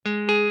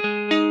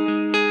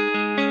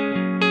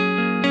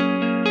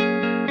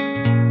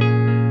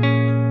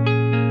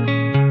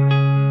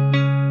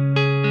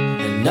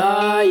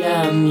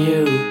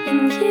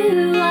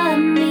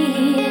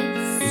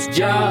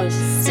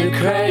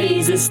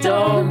a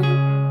stone.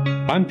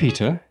 I'm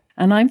Peter.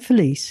 And I'm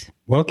Felice.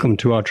 Welcome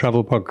to our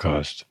travel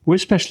podcast. We're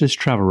specialist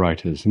travel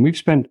writers, and we've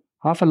spent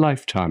half a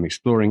lifetime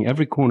exploring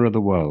every corner of the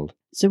world.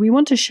 So we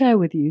want to share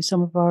with you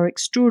some of our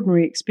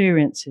extraordinary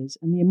experiences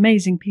and the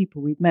amazing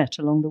people we've met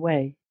along the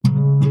way.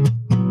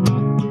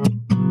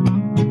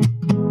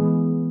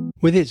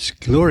 With its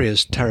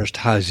glorious terraced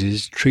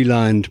houses,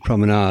 tree-lined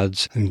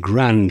promenades and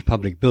grand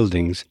public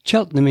buildings,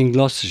 Cheltenham in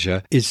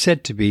Gloucestershire is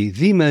said to be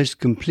the most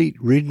complete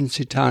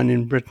Regency town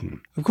in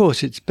Britain. Of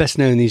course, it's best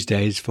known these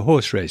days for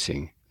horse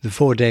racing. The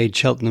 4-day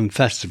Cheltenham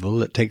Festival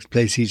that takes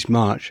place each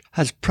March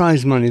has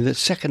prize money that's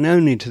second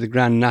only to the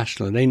Grand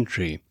National at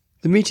Aintree.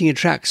 The meeting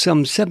attracts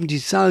some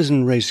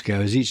 70,000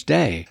 racegoers each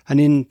day,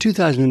 and in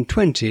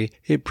 2020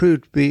 it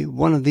proved to be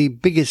one of the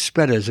biggest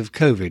spreaders of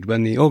COVID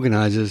when the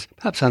organisers,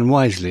 perhaps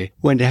unwisely,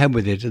 went ahead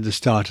with it at the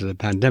start of the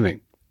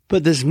pandemic.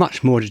 But there's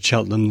much more to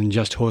Cheltenham than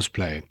just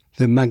horseplay.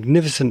 The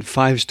magnificent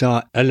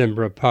 5-star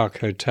Ellenborough Park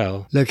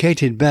Hotel,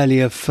 located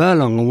barely a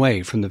furlong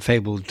away from the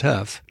fabled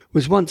turf,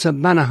 was once a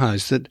manor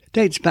house that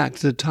dates back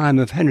to the time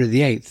of Henry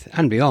VIII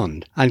and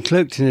beyond, and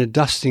cloaked in a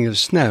dusting of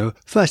snow,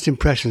 first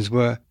impressions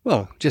were,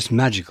 well, just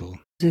magical.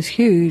 This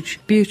huge,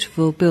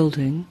 beautiful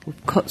building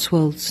with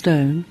Cotswold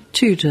stone,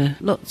 Tudor,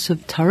 lots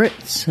of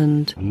turrets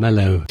and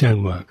mellow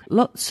stonework.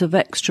 Lots of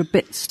extra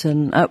bits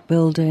and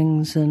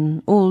outbuildings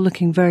and all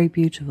looking very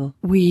beautiful.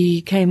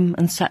 We came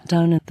and sat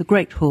down in the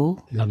Great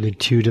Hall. Lovely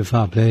Tudor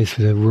fireplace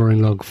with a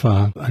roaring log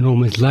fire, an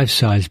almost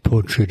life-size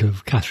portrait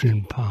of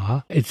Catherine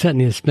Parr. It's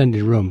certainly a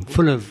splendid room,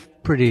 full of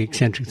pretty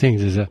eccentric things.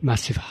 There's a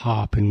massive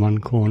harp in one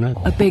corner.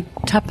 A big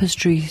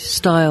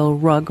tapestry-style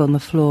rug on the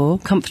floor,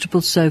 comfortable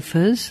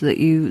sofas that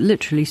you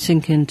literally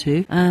sink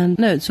into. And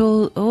no, it's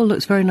all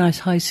looks very nice.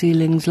 High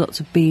ceilings, lots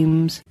of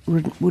beams,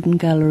 wooden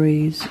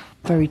galleries,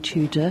 very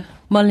Tudor.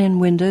 Mullion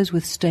windows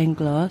with stained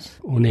glass.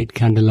 Ornate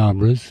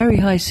candelabras. Very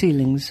high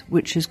ceilings,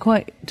 which is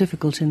quite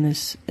difficult in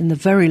the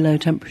very low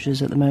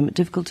temperatures at the moment,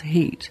 difficult to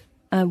heat.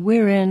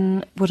 We're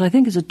in what I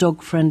think is a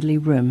dog-friendly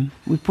room.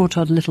 We brought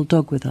our little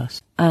dog with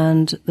us,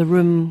 and the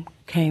room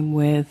came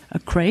with a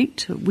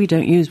crate. We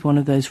don't use one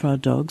of those for our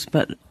dogs,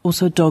 but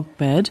also a dog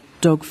bed,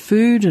 dog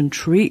food and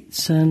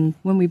treats. And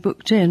when we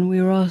booked in,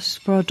 we were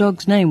asked for our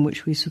dog's name,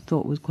 which we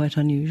thought was quite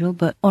unusual.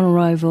 But on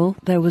arrival,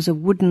 there was a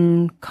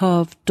wooden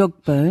carved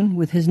dog bone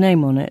with his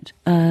name on it,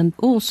 and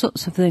all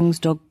sorts of things,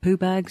 dog poo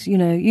bags, you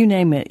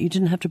name it. You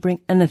didn't have to bring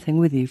anything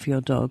with you for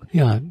your dog.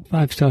 Yeah,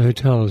 5-star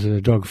hotels that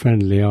are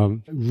dog-friendly are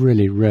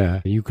really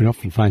rare. You can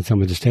often find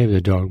someone to stay with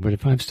a dog, but a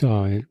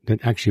 5-star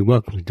that actually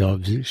welcomes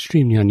dogs is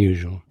extremely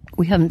unusual.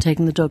 We haven't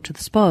taken the dog to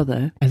the spa,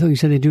 though. I thought you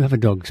said they do have a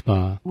dog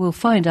spa. We'll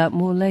find out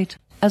more later.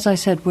 As I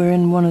said, we're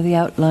in one of the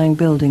outlying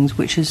buildings,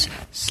 which is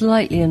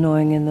slightly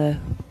annoying in the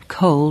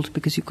cold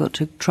because you've got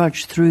to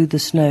trudge through the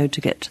snow to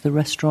get to the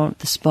restaurant,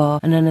 the spa,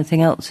 and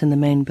anything else in the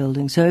main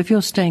building. So if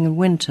you're staying in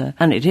winter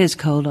and it is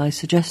cold, I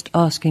suggest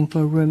asking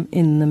for a room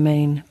in the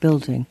main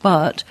building.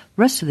 But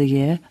rest of the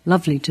year,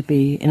 lovely to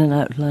be in an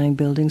outlying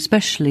building,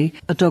 especially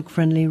a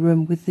dog-friendly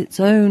room with its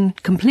own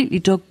completely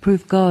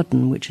dog-proof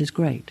garden, which is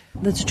great.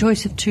 There's a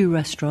choice of 2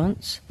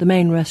 restaurants, the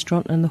main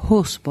restaurant and the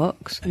horse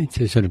box. It's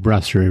a sort of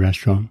brasserie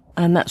restaurant.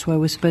 And that's where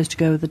we're supposed to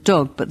go with the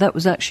dog, but that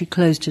was actually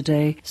closed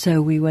today,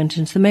 so we went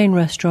into the main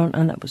restaurant,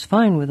 and that was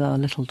fine with our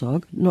little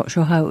dog. Not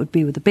sure how it would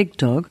be with the big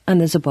dog. And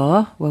there's a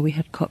bar where we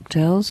had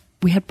cocktails.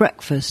 We had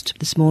breakfast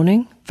this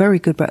morning, very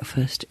good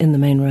breakfast in the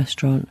main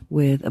restaurant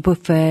with a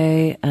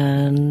buffet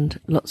and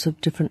lots of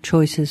different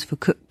choices for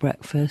cooked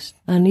breakfast.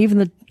 And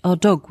even our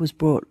dog was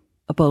brought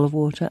a bowl of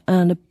water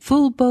and a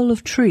full bowl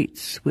of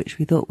treats, which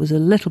we thought was a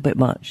little bit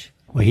much.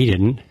 Well, he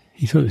didn't.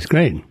 He thought it was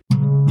great.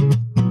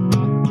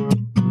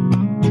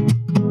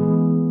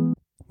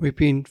 We've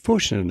been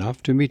fortunate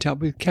enough to meet up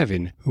with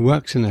Kevin, who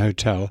works in the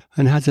hotel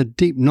and has a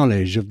deep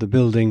knowledge of the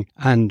building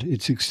and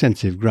its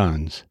extensive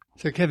grounds.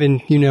 So,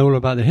 Kevin, you know all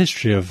about the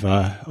history of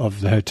the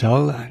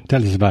hotel.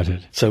 Tell us about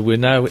it. So we're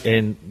now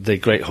in the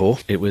Great Hall.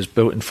 It was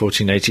built in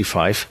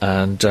 1485,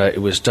 and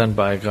it was done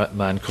by a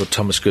man called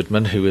Thomas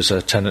Goodman, who was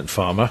a tenant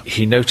farmer.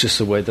 He noticed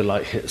the way the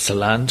light hits the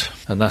land,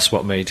 and that's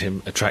what made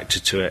him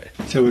attracted to it.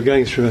 So we're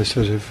going through a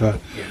sort of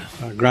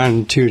a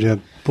grand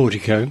Tudor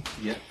portico.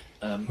 Yeah.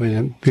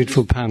 With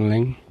beautiful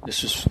panelling.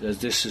 This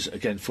is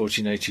again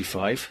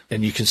 1485,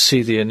 and you can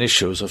see the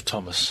initials of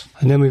Thomas.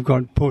 And then we've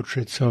got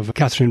portraits of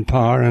Catherine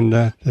Parr and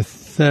the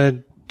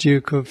 3rd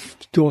Duke of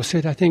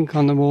Dorset, I think,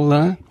 on the wall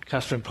there.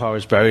 Catherine Parr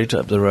is buried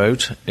up the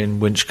road in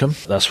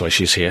Winchcombe. That's why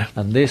she's here.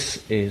 And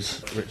this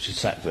is Richard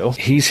Sackville.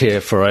 He's here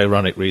for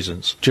ironic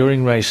reasons.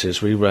 During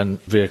races, we run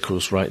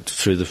vehicles right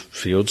through the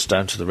fields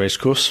down to the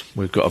racecourse.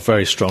 We've got a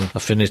very strong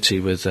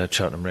affinity with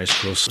Cheltenham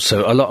Racecourse.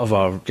 So a lot of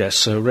our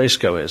guests are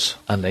racegoers,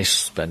 and they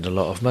spend a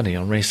lot of money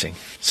on racing.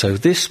 So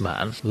this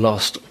man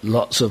lost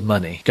lots of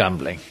money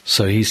gambling.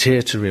 So he's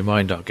here to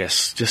remind our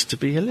guests just to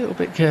be a little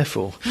bit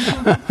careful.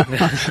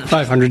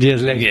 500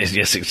 years later.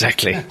 Yes,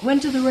 exactly. When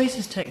do the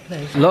races take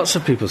place? Lots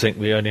of people think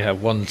we only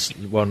have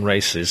one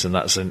races, and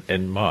that's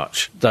in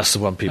March. That's the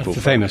one people...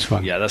 That's the famous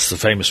one. Yeah, that's the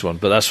famous one,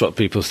 but that's what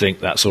people think,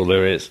 that's all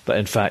there is. But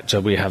in fact,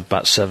 we have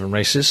about 7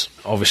 races,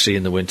 obviously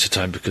in the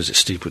wintertime because it's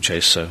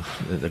steeplechase, so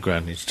the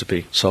ground needs to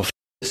be soft.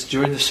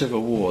 During the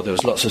Civil War, there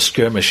was lots of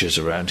skirmishes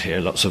around here,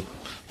 lots of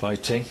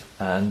fighting,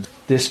 and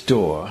this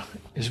door...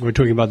 We're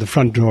talking about the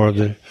front door of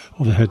the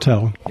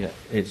hotel. Yeah,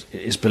 it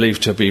is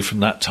believed to be from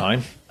that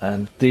time,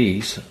 and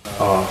these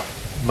are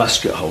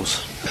musket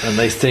holes, and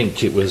they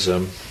think it was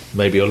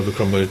maybe Oliver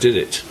Cromwell who did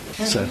it.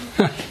 So,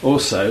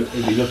 also,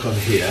 if you look on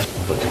here,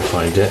 if I can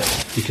find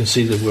it, you can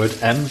see the word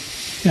M.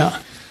 Yeah.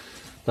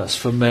 That's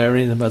for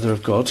Mary, the Mother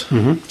of God,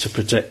 to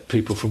protect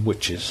people from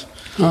witches.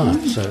 Oh.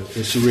 So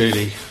it's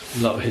really a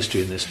lot of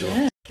history in this door.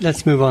 Yeah.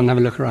 Let's move on and have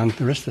a look around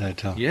the rest of the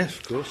hotel. Yes,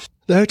 of course.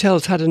 The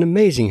hotel's had an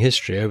amazing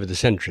history over the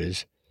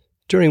centuries.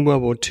 During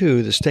World War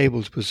II, the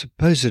stables were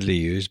supposedly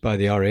used by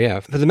the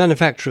RAF for the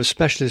manufacture of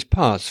specialist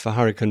parts for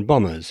Hurricane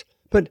bombers.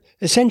 But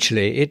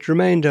essentially, it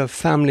remained a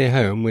family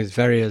home with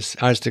various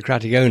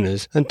aristocratic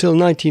owners until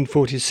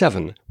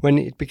 1947, when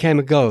it became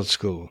a girls'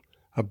 school,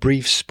 a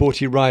brief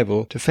sporty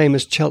rival to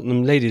famous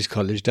Cheltenham Ladies'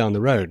 College down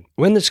the road.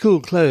 When the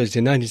school closed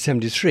in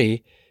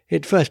 1973,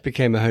 it first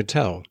became a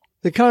hotel.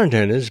 The current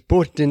owners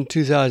bought it in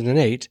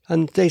 2008,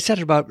 and they set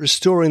about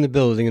restoring the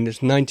building and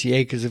its 90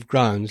 acres of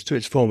grounds to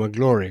its former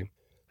glory.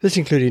 This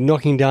included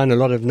knocking down a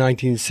lot of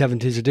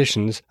 1970s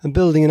additions and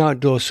building an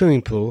outdoor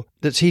swimming pool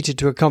that's heated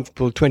to a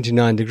comfortable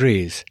 29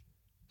 degrees.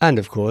 And,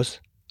 of course,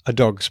 a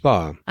dog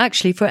spa.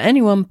 Actually, for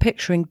anyone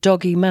picturing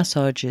doggy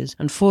massages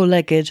and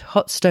 4-legged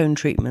hot stone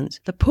treatments,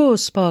 the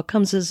Paws Spa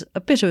comes as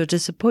a bit of a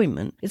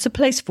disappointment. It's a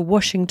place for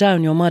washing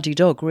down your muddy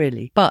dog,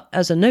 really. But,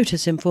 as a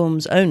notice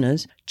informs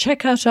owners,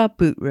 check out our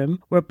boot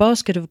room, where a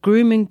basket of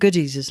grooming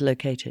goodies is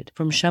located.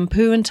 From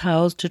shampoo and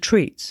towels to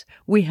treats,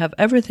 we have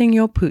everything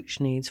your pooch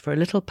needs for a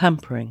little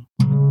pampering.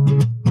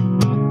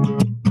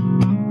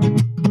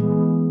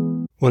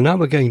 Well, now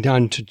we're going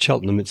down to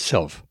Cheltenham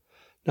itself.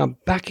 Now,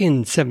 back in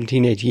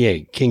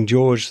 1788, King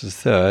George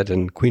III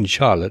and Queen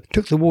Charlotte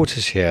took the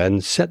waters here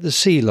and set the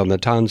seal on the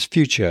town's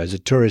future as a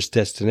tourist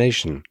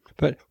destination.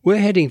 But we're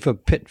heading for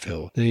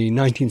Pittville, the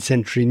 19th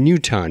century new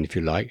town, if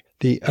you like,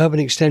 the urban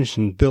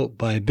extension built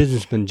by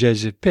businessman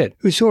Joseph Pitt,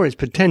 who saw its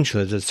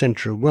potential as a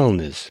centre of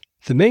wellness.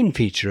 The main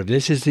feature of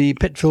this is the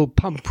Pittville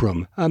Pump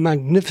Room, a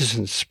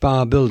magnificent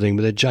spa building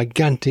with a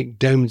gigantic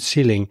domed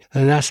ceiling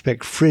and an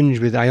aspect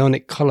fringed with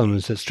ionic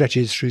columns that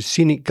stretches through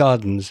scenic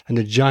gardens and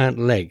a giant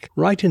lake,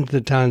 right into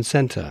the town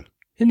centre.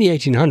 In the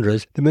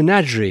 1800s, the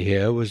menagerie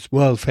here was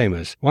world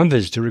famous. One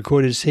visitor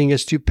recorded seeing a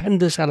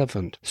stupendous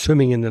elephant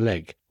swimming in the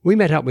lake. We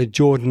met up with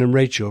Jordan and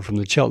Rachel from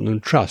the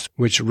Cheltenham Trust,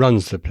 which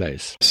runs the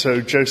place. So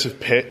Joseph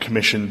Pitt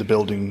commissioned the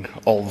building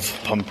of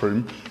Pump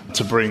Room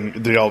to bring,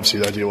 the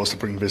idea was to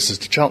bring visitors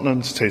to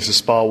Cheltenham, to taste the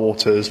spa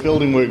waters.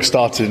 Building work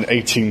started in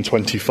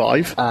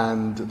 1825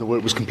 and the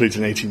work was completed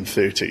in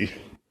 1830.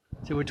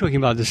 So we're talking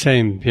about the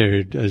same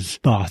period as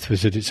Bath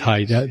was at its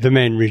height, the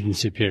main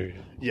Regency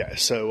period. Yeah,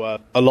 so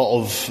a lot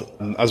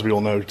of, as we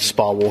all know,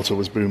 spa water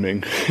was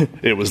booming.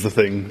 It was the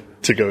thing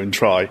to go and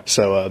try.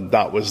 So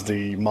that was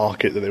the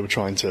market that they were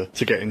trying to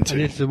get into.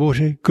 And is the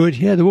water good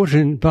here? The water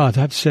in Bath,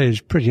 I have to say,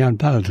 is pretty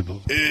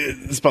unpalatable.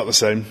 It's about the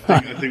same.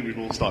 I think we've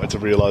all started to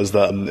realise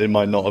that it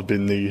might not have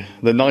been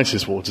the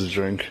nicest water to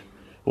drink,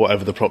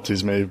 whatever the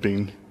properties may have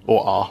been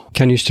or are.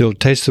 Can you still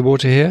taste the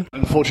water here?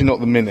 Unfortunately, not at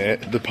the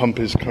minute. The pump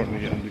is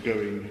currently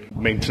undergoing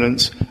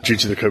maintenance due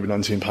to the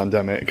COVID-19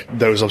 pandemic.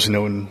 There was obviously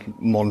no one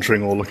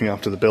monitoring or looking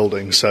after the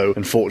building, so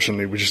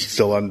unfortunately we're just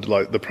still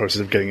under the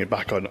process of getting it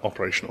back on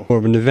operational. More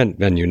of an event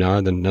venue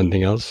now than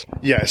anything else?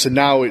 Yeah, so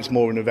now it's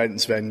more an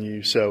events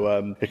venue,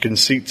 so it can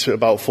seat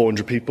about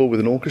 400 people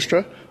with an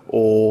orchestra,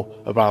 or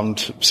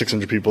around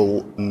 600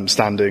 people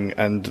standing,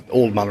 and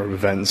all manner of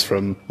events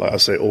from, like I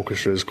say,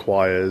 orchestras,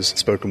 choirs,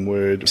 spoken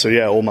word. So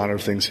yeah, all manner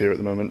of things here at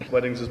the moment.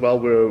 Weddings as well.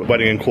 We're a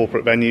wedding and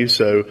corporate venue,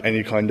 so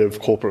any kind of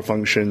corporate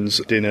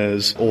functions,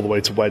 dinners, all the way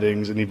to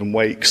weddings and even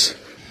wakes.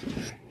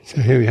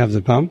 So here we have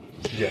the pump.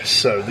 Yes,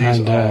 so these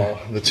are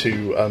the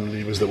two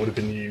levers that would have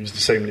been used,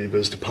 the same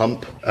levers to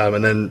pump.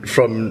 And then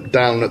from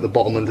down at the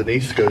bottom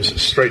underneath goes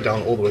straight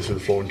down all the way through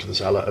the floor into the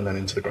cellar and then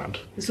into the ground.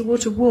 Is the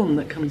water warm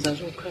that comes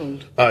out or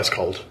cold? It's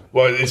cold.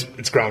 Well,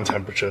 it's ground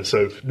temperature,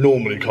 so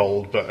normally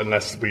cold, but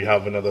unless we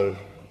have another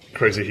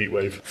crazy heat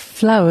wave.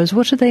 Flowers,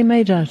 what are they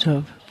made out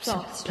of?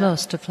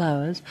 Plaster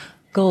flowers.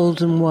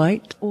 Gold and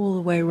white, all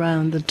the way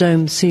around the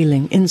dome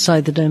ceiling,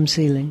 inside the dome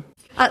ceiling.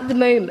 At the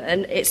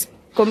moment, it's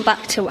gone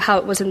back to how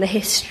it was in the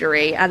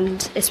history,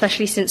 and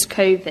especially since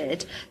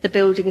COVID, the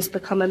building has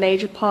become a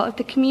major part of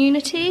the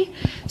community.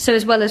 So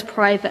as well as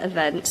private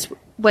events,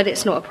 when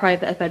it's not a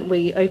private event,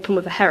 we open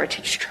with a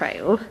heritage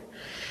trail.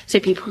 So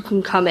people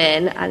can come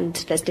in and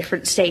there's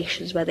different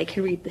stations where they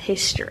can read the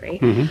history.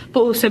 Mm-hmm.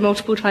 But also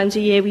multiple times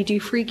a year we do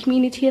free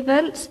community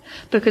events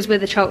because we're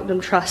the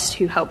Cheltenham Trust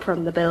who help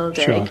run the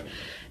building. Sure.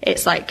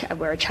 it's like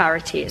we're a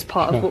charity, it's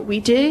part of what we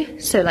do.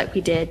 So like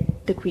we did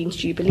the Queen's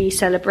Jubilee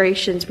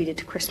celebrations, we did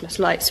the Christmas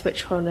light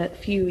switch on a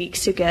few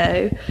weeks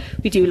ago.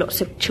 We do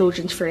lots of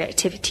children's free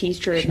activities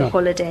during the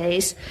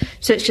holidays.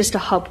 So it's just a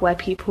hub where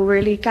people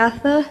really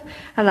gather,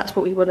 and that's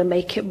what we want to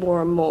make it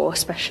more and more,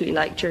 especially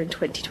like during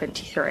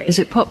 2023. Is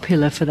it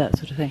popular for that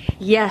sort of thing?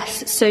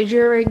 Yes, so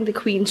during the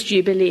Queen's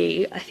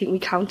Jubilee, I think we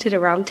counted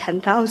around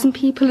 10,000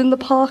 people in the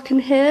park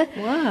and here.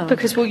 Wow.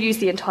 Because we'll use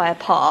the entire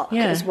park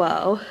as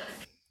well.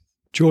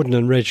 Jordan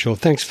and Rachel,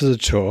 thanks for the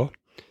tour.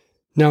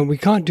 Now, we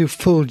can't do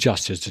full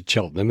justice to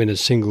Cheltenham in a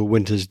single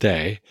winter's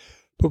day,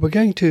 but we're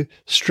going to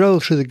stroll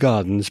through the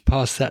gardens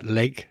past that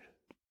lake,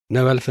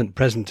 no elephant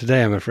present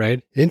today, I'm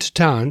afraid, into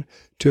town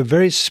to a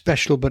very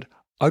special but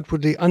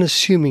outwardly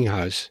unassuming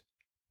house,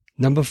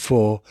 number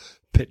 4,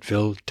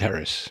 Pitville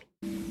Terrace.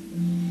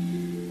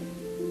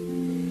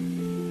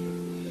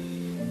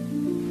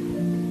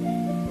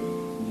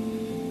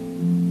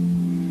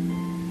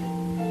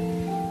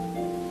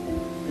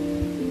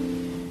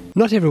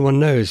 Not everyone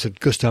knows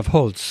that Gustav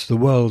Holst, the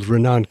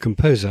world-renowned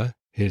composer,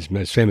 his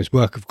most famous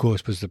work, of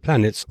course, was The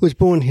Planets, was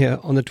born here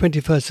on the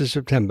 21st of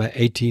September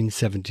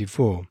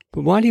 1874.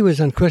 But while he was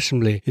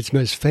unquestionably its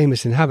most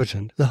famous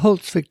inhabitant, the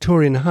Holst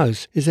Victorian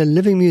House is a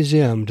living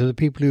museum to the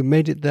people who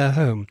made it their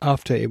home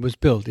after it was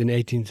built in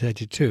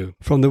 1832.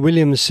 From the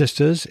Williams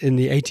sisters in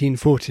the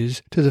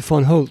 1840s to the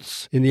von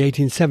Holsts in the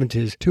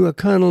 1870s to a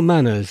Colonel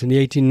Manners in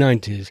the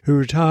 1890s, who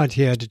retired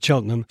here to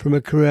Cheltenham from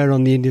a career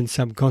on the Indian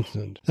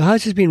subcontinent. The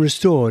house has been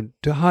restored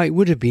to how it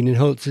would have been in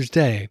Holst's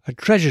day, a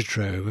treasure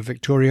trove of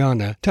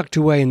Victoriana tucked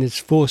away in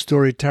this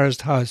 4-storey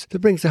terraced house that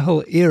brings the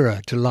whole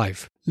era to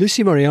life.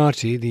 Lucy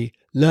Moriarty, the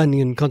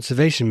Learning and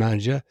Conservation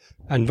Manager,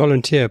 and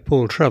volunteer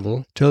Paul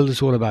Treble told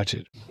us all about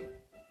it.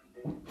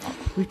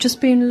 We've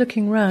just been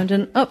looking round,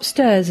 and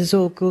upstairs is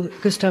all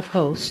Gustav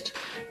Holst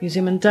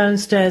Museum, and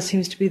downstairs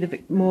seems to be the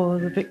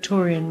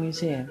Victorian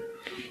Museum.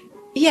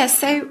 Yes,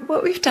 so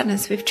what we've done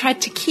is we've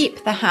tried to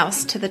keep the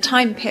house to the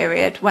time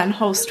period when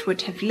Holst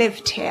would have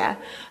lived here.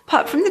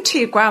 Apart from the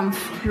 2 ground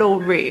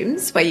floor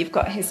rooms where you've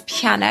got his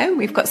piano,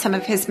 we've got some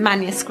of his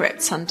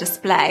manuscripts on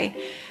display.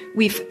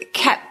 We've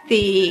kept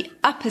the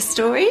upper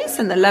stories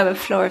and the lower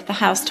floor of the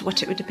house to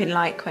what it would have been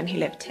like when he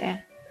lived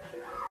here.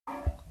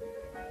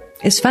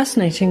 It's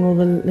fascinating, all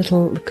the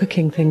little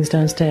cooking things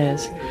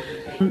downstairs.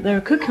 There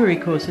are cookery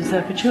courses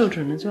there for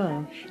children as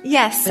well.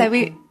 Yes, so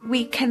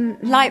we can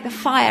light the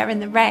fire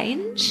in the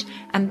range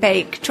and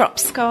bake drop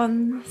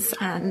scones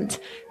and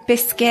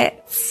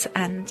biscuits,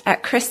 and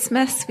at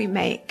Christmas we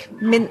make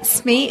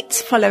mincemeat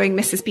following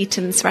Mrs.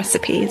 Beeton's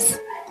recipes.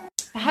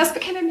 The house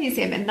became a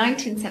museum in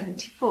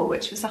 1974,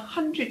 which was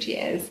 100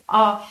 years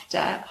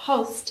after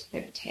Holst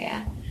lived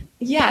here.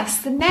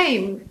 Yes, the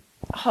name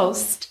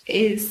Holst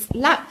is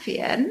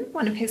Latvian.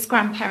 One of his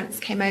grandparents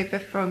came over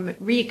from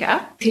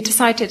Riga. He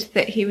decided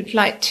that he would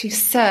like to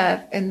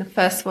serve in the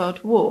First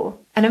World War.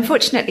 And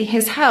unfortunately,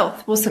 his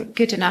health wasn't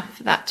good enough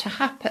for that to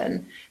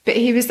happen. But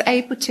he was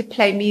able to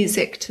play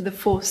music to the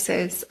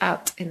forces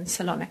out in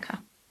Salonika.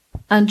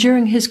 And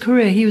during his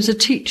career, he was a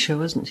teacher,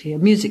 wasn't he? A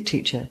music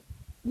teacher?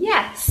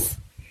 Yes.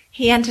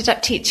 He ended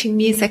up teaching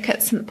music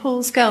at St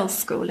Paul's Girls'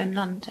 School in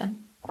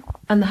London.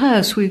 And the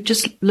house, we've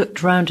just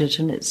looked round it,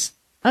 and it's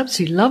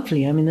absolutely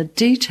lovely. I mean, the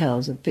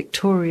details of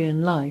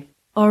Victorian life.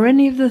 Are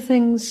any of the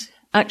things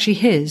actually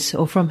his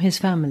or from his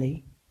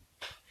family?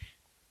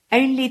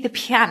 Only the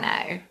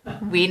piano,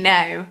 we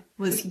know,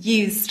 was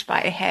used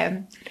by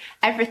him.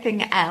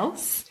 Everything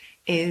else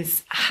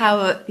is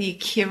how the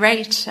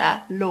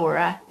curator,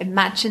 Laura,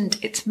 imagined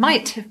it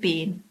might have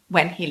been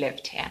when he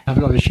lived here. I have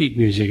a lot of sheet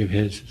music of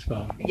his as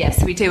well.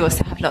 Yes, we do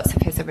also have lots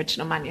of his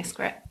original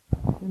manuscript.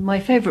 My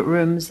favourite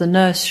room is the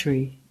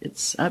nursery.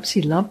 It's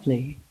absolutely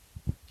lovely.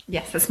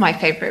 Yes, that's my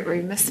favourite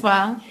room as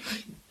well.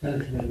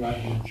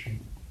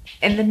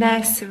 In the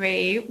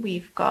nursery,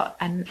 we've got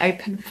an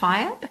open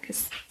fire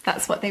because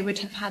that's what they would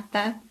have had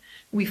there.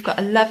 We've got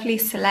a lovely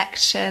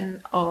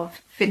selection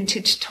of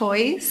vintage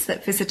toys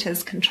that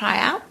visitors can try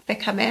out. They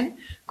come in.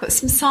 We've got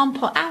some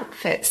sample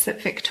outfits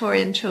that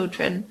Victorian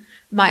children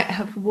might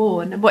have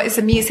worn. And what is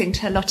amusing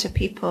to a lot of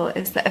people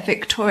is that a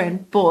Victorian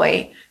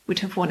boy would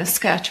have worn a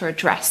skirt or a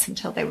dress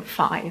until they were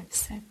 5.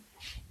 So.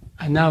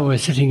 And now we're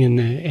sitting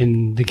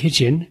in the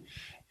kitchen,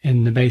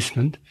 in the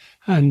basement,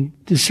 and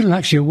there's still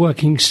actually a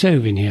working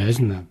stove in here,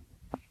 isn't there?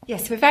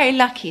 Yes, we're very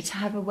lucky to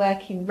have a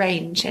working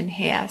range in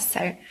here.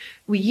 So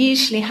we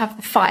usually have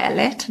the fire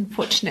lit.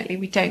 Unfortunately,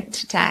 we don't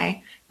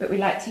today. But we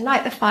like to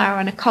light the fire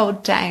on a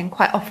cold day, and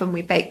quite often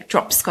we bake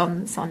drop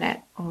scones on it,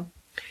 or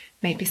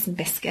maybe some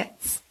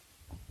biscuits.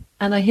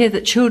 And I hear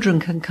that children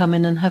can come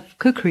in and have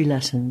cookery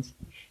lessons.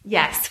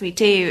 Yes, we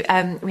do.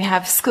 We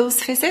have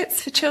schools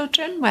visits for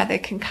children where they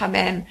can come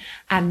in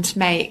and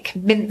make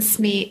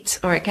mincemeat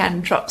or,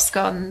 again, drop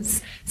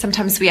scones.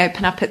 Sometimes we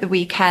open up at the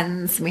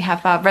weekends and we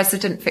have our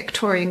resident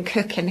Victorian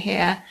cook in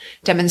here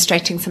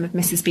demonstrating some of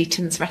Mrs.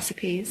 Beeton's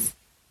recipes.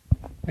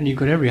 And you've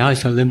got every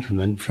household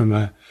implement, from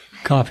a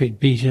carpet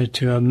beater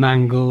to a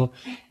mangle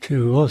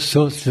to all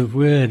sorts of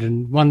weird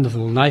and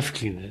wonderful knife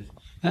cleaners.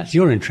 That's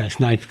your interest,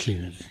 knife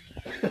cleaners.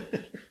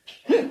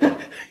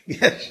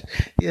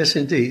 Yes,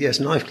 indeed. Yes,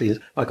 knife cleaners.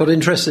 I got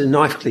interested in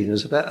knife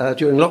cleaners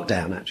during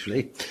lockdown,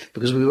 actually,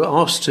 because we were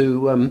asked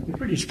to...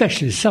 Pretty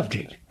specialist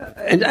subject.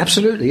 And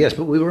absolutely, yes,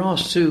 but we were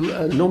asked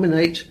to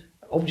nominate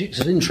objects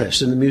of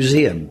interest in the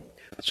museum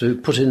to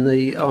put on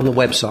the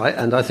website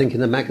and I think in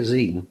the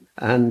magazine.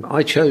 And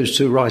I chose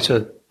to write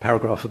a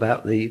paragraph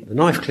about the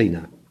knife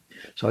cleaner.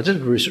 So I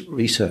did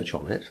research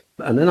on it.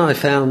 And then I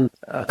found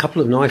a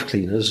couple of knife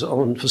cleaners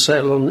for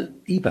sale on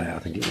eBay, I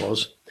think it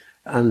was.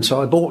 And so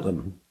I bought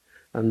them.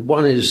 And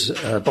one is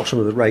bottom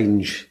of the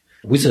range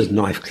wizard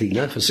knife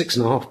cleaner for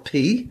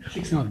 6.5p.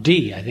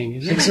 6.5D, I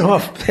think, isn't it?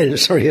 6.5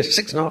 pence, sorry,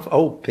 6.5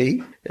 old p.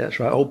 Yeah, that's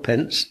right, old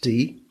pence,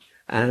 D.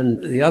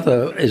 And the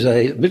other is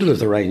a middle of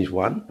the range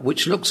one,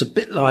 which looks a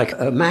bit like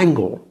a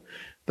mangle.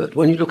 But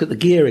when you look at the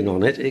gearing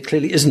on it, it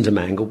clearly isn't a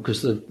mangle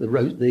because the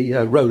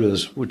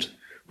rollers would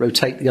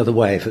rotate the other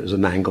way if it was a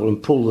mangle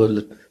and pull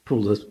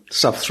the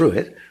stuff through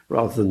it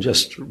rather than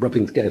just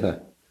rubbing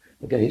together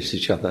against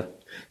each other.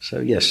 So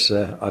yes,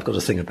 I've got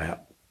a thing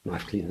about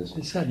knife cleaners.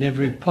 It's certainly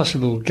every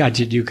possible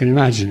gadget you can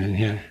imagine in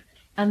here.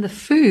 And the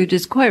food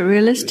is quite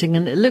realistic,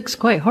 and it looks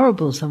quite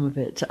horrible, some of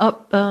it.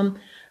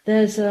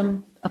 There's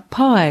a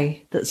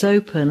pie that's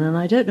open, and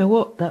I don't know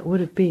what that would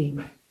have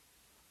been,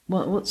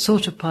 what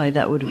sort of pie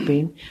that would have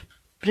been,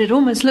 but it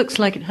almost looks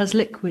like it has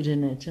liquid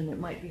in it, and it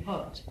might be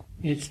hot.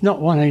 It's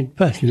not one I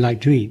personally like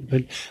to eat,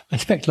 but I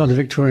expect a lot of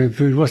Victorian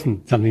food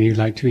wasn't something you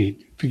like to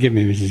eat. Forgive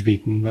me, Mrs.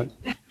 Beaton, but...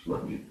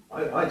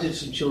 I did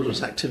some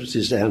children's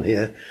activities down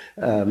here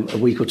a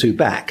week or two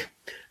back,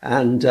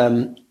 and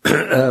a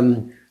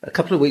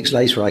couple of weeks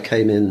later I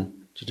came in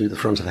to do the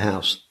front of the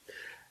house,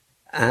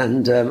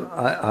 and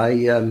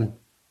I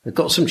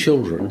got some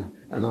children,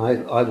 and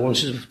I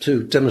wanted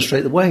to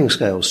demonstrate the weighing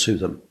scales to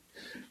them.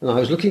 And I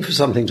was looking for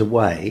something to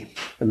weigh,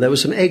 and there were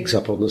some eggs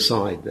up on the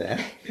side there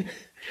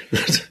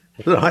that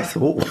I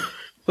thought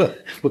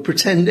were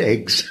pretend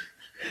eggs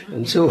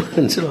until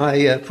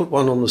I put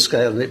one on the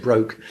scale and it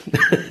broke.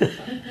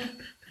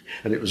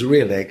 And it was a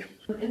real egg.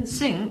 In the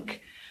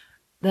sink,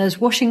 there's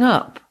washing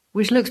up,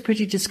 which looks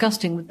pretty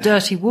disgusting with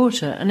dirty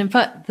water. And in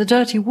fact, the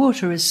dirty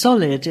water is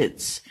solid.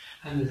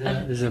 And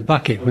there's a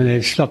bucket where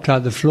they've slopped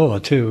out the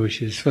floor too,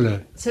 which is full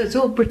of... So it's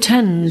all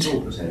pretend. It's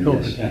all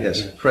pretend,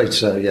 yes. Afraid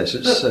so, yes.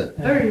 It's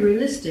very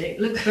realistic.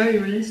 Looks very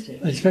realistic.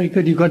 It's very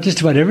good. You've got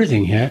just about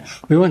everything here.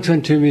 We once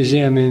went to a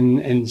museum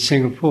in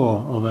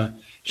Singapore, of a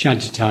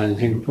shantytown in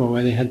Singapore,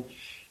 where they had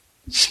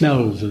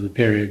smells of the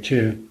period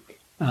too.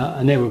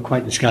 And they were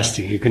quite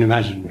disgusting, you can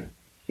imagine.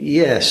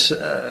 Yes.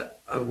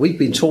 We've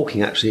been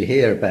talking actually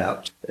here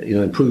about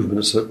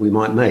improvements that we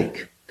might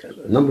make.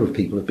 A number of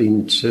people have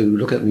been to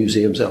look at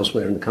museums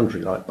elsewhere in the country,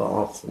 like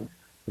Bath, and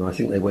I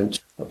think they went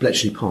to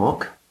Bletchley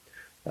Park,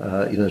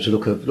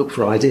 to look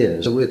for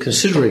ideas. So we're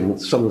considering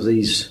some of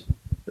these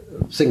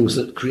things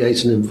that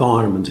create an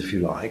environment, if you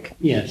like.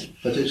 Yes.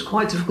 But it's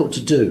quite difficult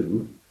to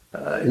do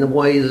in a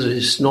way that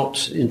is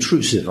not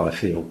intrusive, I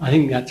feel. I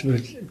think that's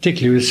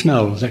particularly with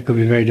smells, that could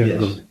be very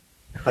difficult. Yes.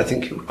 I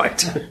think you're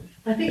right.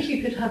 I think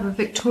you could have a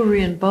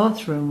Victorian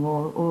bathroom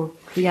or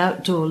the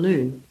outdoor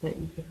loo. That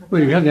you could have.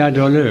 Well, you have the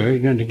outdoor loo, you're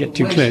going to get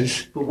too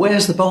close. But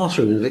where's the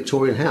bathroom in the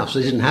Victorian house?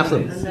 They didn't have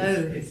them.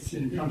 No. It's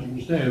in front of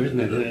the stove,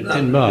 isn't it? A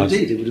tin bath.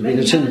 Indeed, it would have been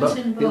a tin bath.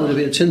 It would have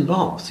been a tin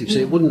bath. You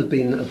see, it wouldn't have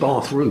been a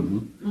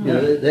bathroom.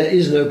 Mm-hmm. There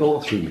is no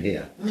bathroom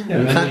here.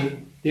 Yeah,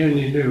 the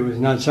only loo was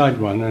an outside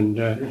one, and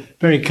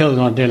very cold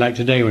on a day like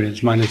today when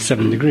it's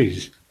 -7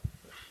 degrees.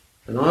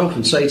 And I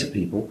often say to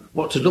people,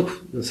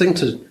 the thing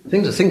to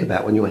think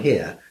about when you're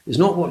here is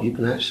not what you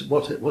can actually,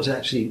 what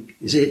actually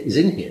is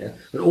in here,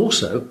 but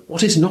also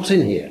what is not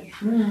in here.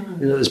 Mm.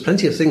 There's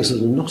plenty of things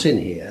that are not in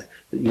here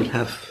that you'd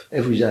have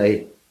every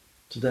day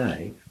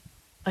today.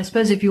 I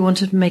suppose if you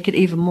wanted to make it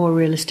even more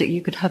realistic,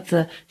 you could have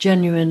the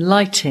genuine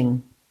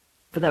lighting,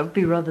 but that would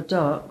be rather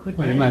dark,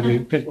 wouldn't it? Well, it might be a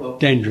bit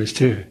dangerous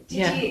too.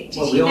 Did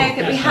you know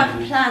that we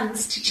have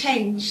plans to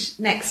change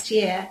next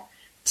year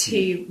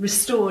to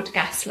restored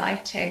gas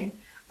lighting?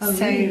 Oh,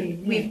 so really?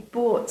 Yeah. We've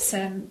bought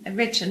some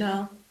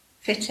original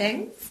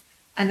fittings,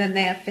 and then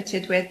they are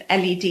fitted with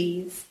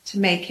LEDs to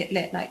make it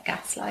look like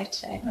gas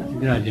lighting. That's a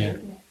good idea.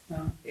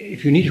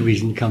 If you need a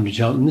reason to come to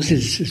Cheltenham, this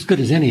is as good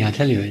as any, I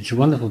tell you. It's a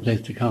wonderful place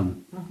to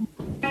come.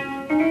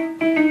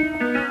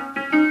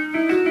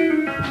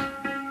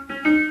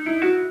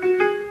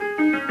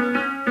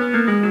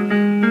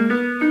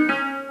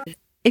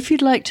 If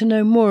you'd like to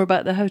know more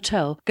about the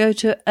hotel, go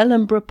to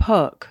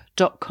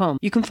ellenboroughpark.com.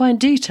 You can find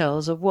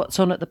details of what's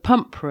on at the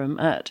pump room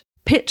at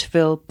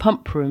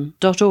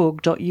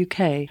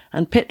pitvillepumproom.org.uk,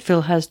 and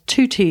Pittville has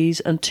 2 T's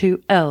and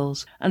 2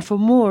 L's. And for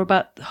more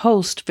about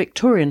Holst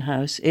Victorian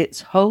House,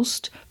 it's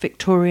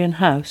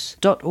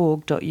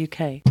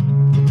holstvictorianhouse.org.uk.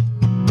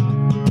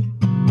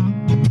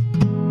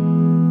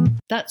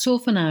 That's all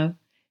for now.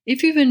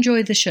 If you've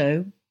enjoyed the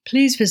show,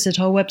 please visit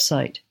our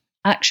website,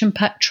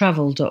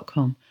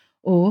 actionpacktravel.com.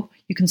 Or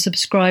you can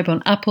subscribe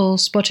on Apple,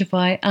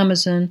 Spotify,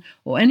 Amazon,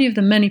 or any of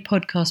the many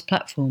podcast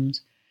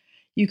platforms.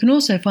 You can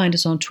also find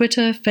us on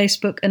Twitter,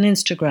 Facebook, and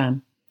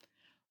Instagram.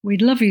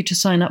 We'd love you to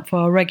sign up for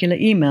our regular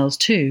emails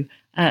too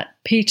at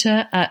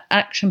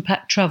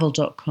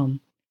peter@actionpacktravel.com.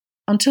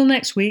 Until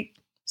next week,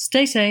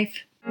 stay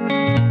safe.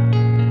 And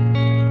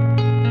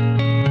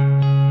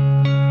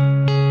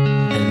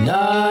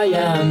I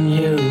am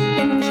you,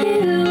 and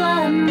you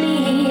are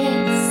me.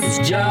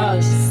 it's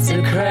just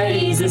a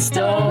crazy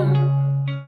storm.